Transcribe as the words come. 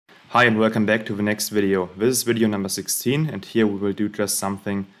Hi and welcome back to the next video. This is video number 16 and here we will do just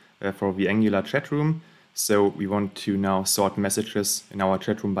something for the Angular chat room. So we want to now sort messages in our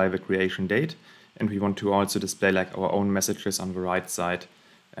chat room by the creation date, and we want to also display like our own messages on the right side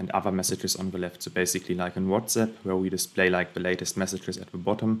and other messages on the left. So basically like in WhatsApp, where we display like the latest messages at the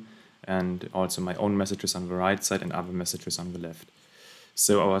bottom and also my own messages on the right side and other messages on the left.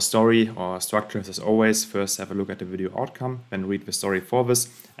 So our story or structure is as always, first have a look at the video outcome, then read the story for this,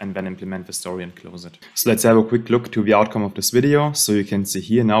 and then implement the story and close it. So let's have a quick look to the outcome of this video. So you can see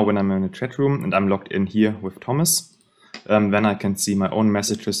here now when I'm in a chat room and I'm logged in here with Thomas, then I can see my own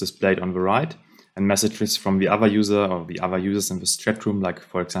messages displayed on the right, and messages from the other user or the other users in this chat room, like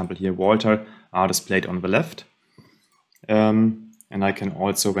for example here Walter, are displayed on the left. And I can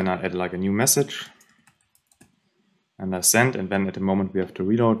also, when I add like a new message, and I send, and then at the moment we have to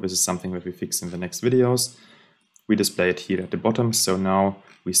reload. This is something that we fix in the next videos. We display it here at the bottom. So now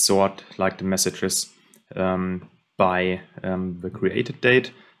we sort like the messages by the created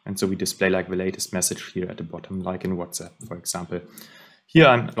date. And so we display like the latest message here at the bottom, like in WhatsApp, for example. Here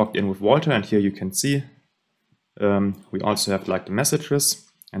I'm logged in with Walter, and here you can see we also have like the messages.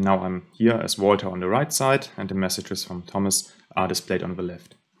 And now I'm here as Walter on the right side, and the messages from Thomas are displayed on the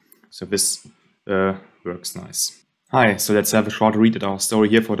left. So this works nice. Hi, so let's have a short read at our story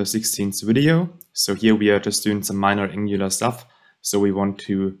here for the 16th video. So here we are just doing some minor Angular stuff. So we want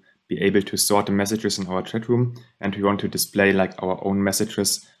to be able to sort the messages in our chat room, and we want to display like our own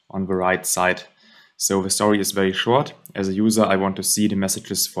messages on the right side. So the story is very short. As a user, I want to see the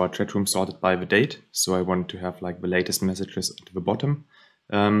messages for a chat room sorted by the date. So I want to have like the latest messages at the bottom.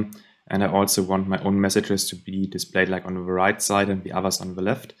 And I also want my own messages to be displayed like on the right side and the others on the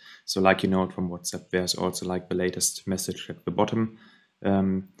left. So like you know it from WhatsApp, there's also like the latest message at the bottom.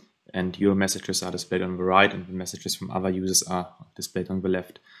 And your messages are displayed on the right, and the messages from other users are displayed on the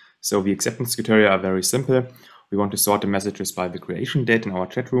left. So the acceptance criteria are very simple. We want to sort the messages by the creation date in our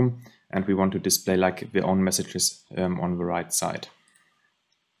chat room, and we want to display like the own messages on the right side.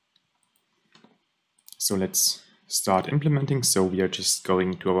 So let's start implementing. So we are just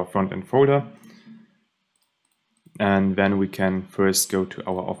going to our front-end folder, and then we can first go to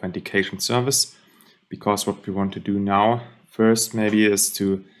our authentication service, because what we want to do now first maybe is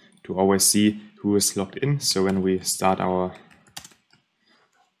to always see who is logged in. So when we start our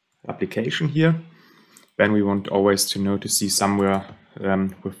application here, then we want always to know to see somewhere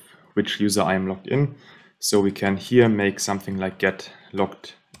with which user I am logged in. So we can here make something like get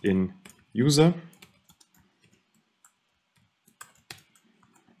logged in user.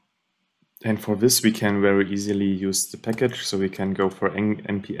 And for this, we can very easily use the package. So we can go for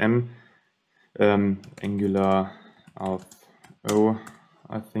npm Angular auth,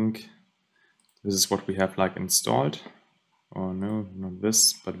 I think. This is what we have like installed. Oh no, not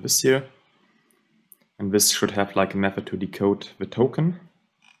this, but this here. And this should have like a method to decode the token.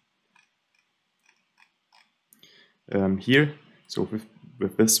 Here, so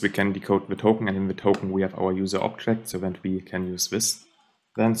with this we can decode the token, and in the token we have our user object, so that we can use this.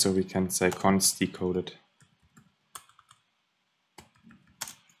 Then, so we can say const decoded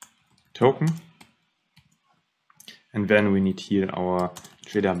token, and then we need here our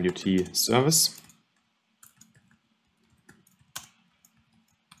JWT service,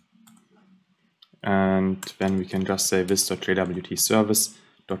 and then we can just say this.jwt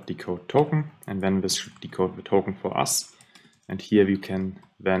service.decode token, and then this should decode the token for us, and here we can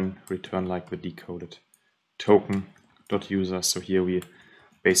then return like the decoded token.user. So here we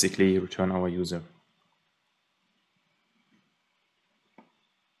basically return our user.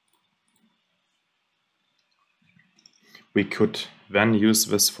 We could then use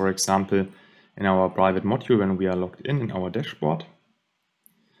this, for example, in our private module when we are logged in our dashboard.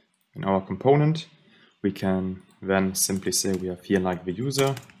 In our component, we can then simply say we have here like the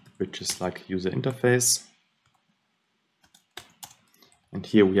user, which is like user interface. And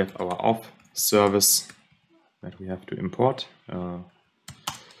here we have our auth service that we have to import.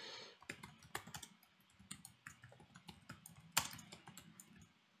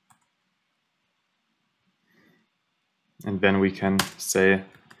 And then we can say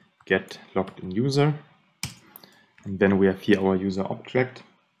get logged in user. And then we have here our user object.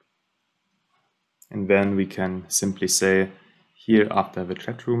 And then we can simply say here after the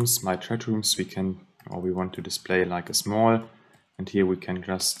chat rooms, my chat rooms, we want to display like a small. And here we can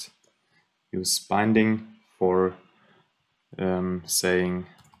just use binding for saying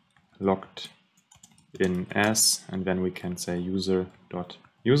logged in as, and then we can say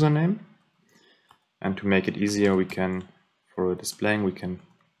user.username. And to make it easier, we can, for displaying, we can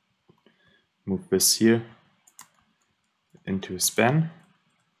move this here into span.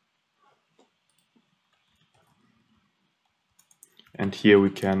 and here we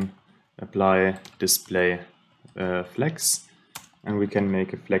can apply display flex, and we can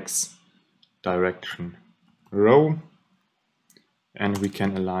make a flex direction row, and we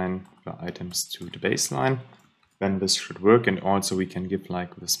can align the items to the baseline. Then this should work, and also we can give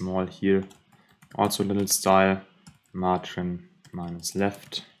like the small here also a little style, margin minus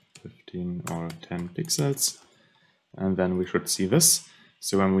left 15 or 10 pixels, and then we should see this.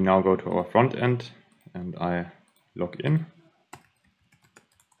 So when we now go to our front end and I log in,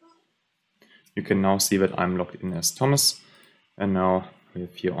 you can now see that I'm logged in as Thomas, and now we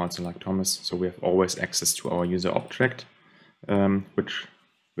have here also like Thomas, so we have always access to our user object,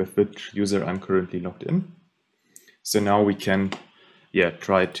 with which user I'm currently logged in. So now we can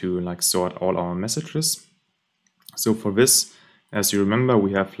try to like sort all our messages. So for this, as you remember,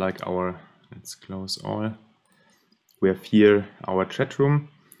 we have like our, let's close all, we have here our chat room,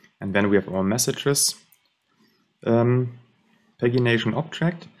 and then we have our messages pagination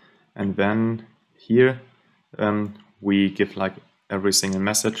object, and then here we give like every single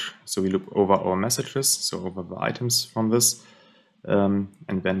message. So we look over our messages, so over the items from this, and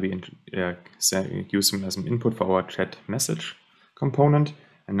then we use them as an input for our chat message component.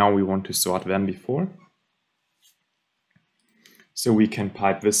 And now we want to sort them before. So we can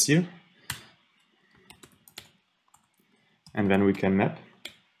pipe this here, and then we can map.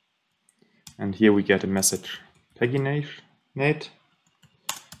 And here we get a message paginate,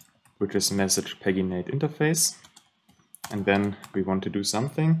 which is message paginate interface. And then we want to do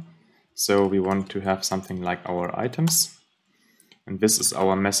something. So we want to have something like our items. And this is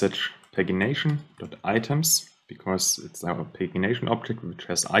our message pagination.items, because it's our pagination object which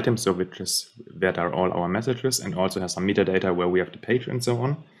has items, so that are all our messages, and also has some metadata where we have the page and so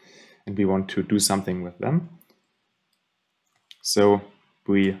on. And we want to do something with them. So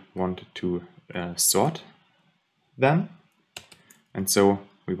we want to sort them. And so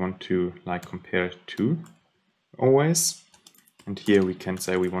we want to like compare to always. And here we can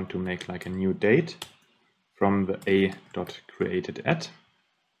say we want to make like a new date from the a.createdAt.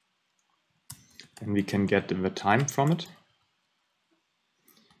 And we can get the time from it.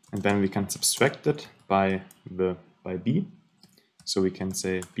 And then we can subtract it by b. So we can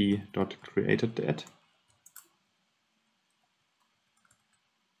say b.createdAt.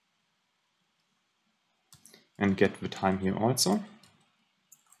 And get the time here also.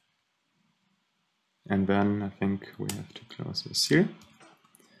 And then I think we have to close this here.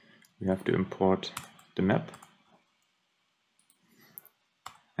 We have to import the map.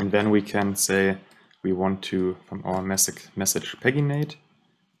 And then we can say we want to, from our message paginate,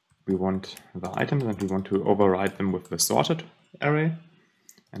 we want the items and we want to override them with the sorted array.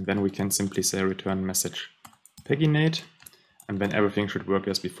 And then we can simply say return message paginate. And then everything should work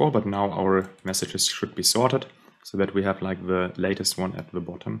as before, but now our messages should be sorted so that we have like the latest one at the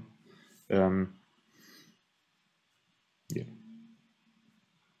bottom.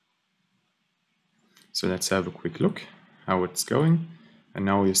 So let's have a quick look how it's going. And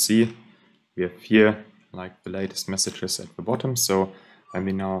now you see we have here like the latest messages at the bottom. So when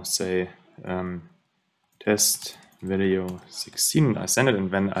we now say test video 16 and I send it,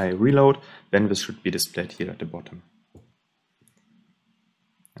 and when I reload, then this should be displayed here at the bottom.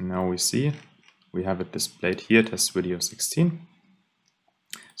 And now we see we have it displayed here, test video 16.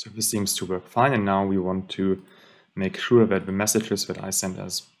 So this seems to work fine. And now we want to make sure that the messages that I send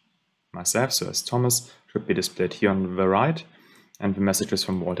as myself, so as Thomas, should be displayed here on the right, and the messages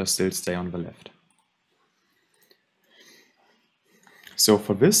from Walter still stay on the left. So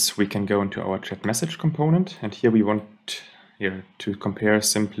for this, we can go into our chat message component, and here we want to compare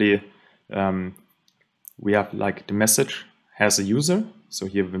simply, we have like the message has a user, so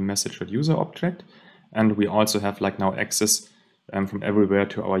here the message.user object, and we also have like now access from everywhere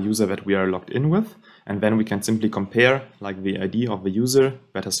to our user that we are logged in with. And then we can simply compare like the ID of the user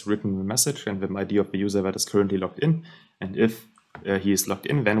that has written the message and the ID of the user that is currently logged in. And if he is logged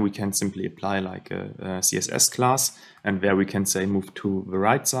in, then we can simply apply like a CSS class, and there we can say move to the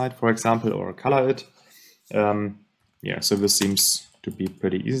right side, for example, or color it. So this seems to be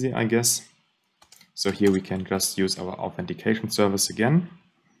pretty easy, I guess. So here we can just use our authentication service again.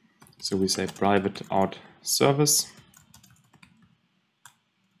 So we say private out service.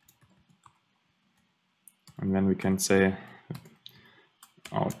 And then we can say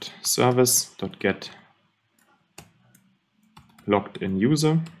out service.get logged in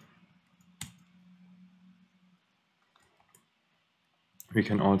user. We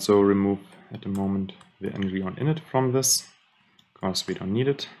can also remove at the moment the ng on init from this, because we don't need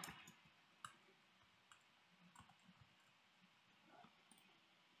it.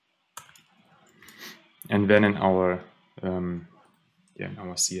 And then in our in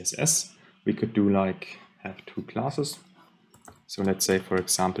our CSS, we could do like have two classes. So let's say, for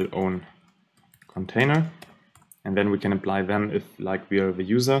example, own container, and then we can apply them if like we are the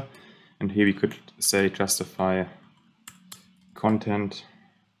user. And here we could say justify content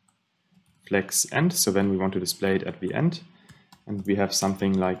flex end. So then we want to display it at the end. And we have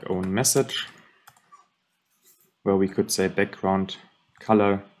something like own message, where we could say background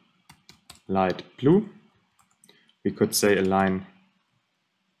color light blue. We could say align.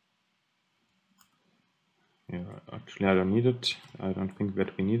 Yeah, actually I don't need it. I don't think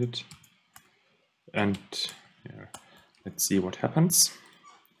that we need it. And yeah, let's see what happens.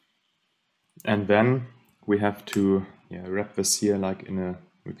 And then we have to wrap this here like in a,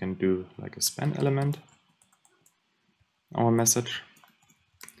 we can do like a span element, our message.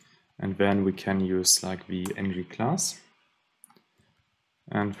 And then we can use like the ng class.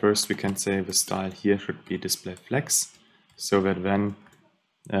 And first we can say the style here should be display flex, so that then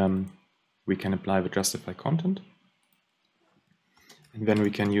we can apply the justify content. And then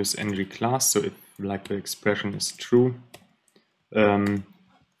we can use ng class, so if like the expression is true, then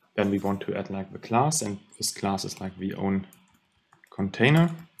we want to add like the class, and this class is like the own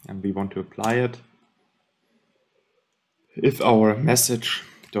container, and we want to apply it if our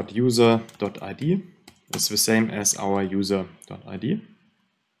message.user.id is the same as our user.id.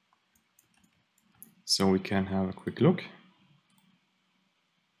 So we can have a quick look.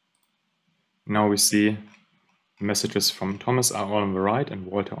 Now we see messages from Thomas are all on the right and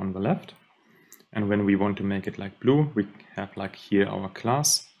Walter on the left. And when we want to make it like blue, we have like here our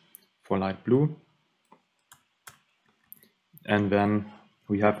class for light blue. And then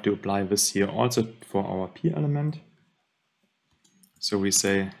we have to apply this here also for our p element. So we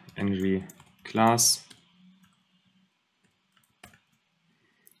say ng class,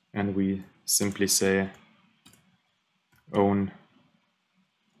 and we simply say own,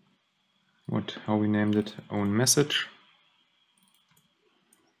 how we named it, own message.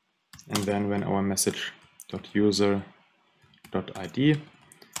 And then when our message.user.id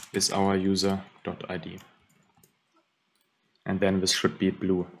is our user.id. And then this should be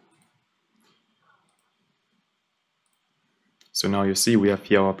blue. So now you see we have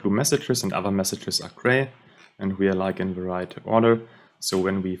here our blue messages and other messages are gray, and we are like in the right order. So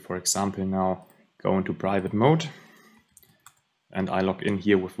when we, for example, now go into private mode and I log in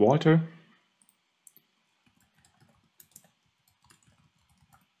here with Walter,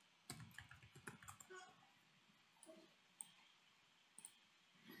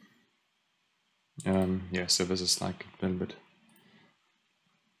 yeah, so this is like a little bit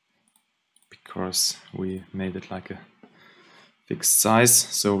because we made it like a fixed size.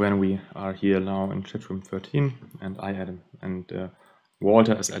 So when we are here now in Chatroom 13 and I add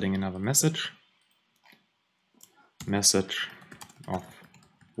Walter is adding another message of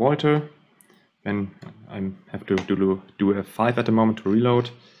Walter, then I have to do F5 at the moment to reload.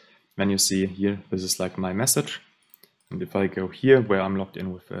 Then you see here, this is like my message. And if I go here where I'm logged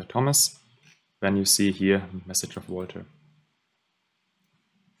in with Thomas, then you see here message of Walter.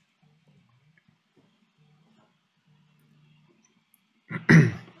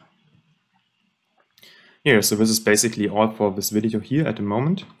 Here, so this is basically all for this video here at the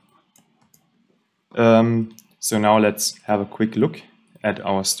moment. So now let's have a quick look at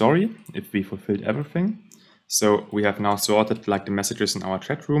our story, if we fulfilled everything. So we have now sorted like the messages in our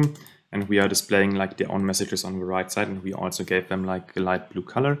chat room, and we are displaying like their own messages on the right side, and we also gave them like a light blue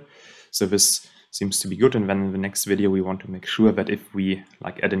color. So this seems to be good. And then in the next video, we want to make sure that if we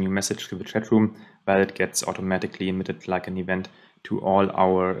like add a new message to the chat room, that it gets automatically emitted like an event to all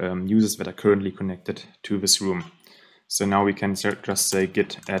our users that are currently connected to this room. So now we can just say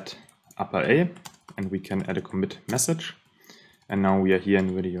git add upper A, and we can add a commit message. And now we are here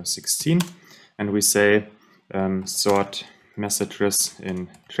in video 16, and we say sort messages in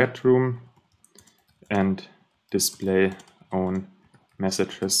chat room and display own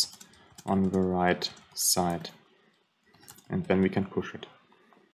messages on the right side, and then we can push it.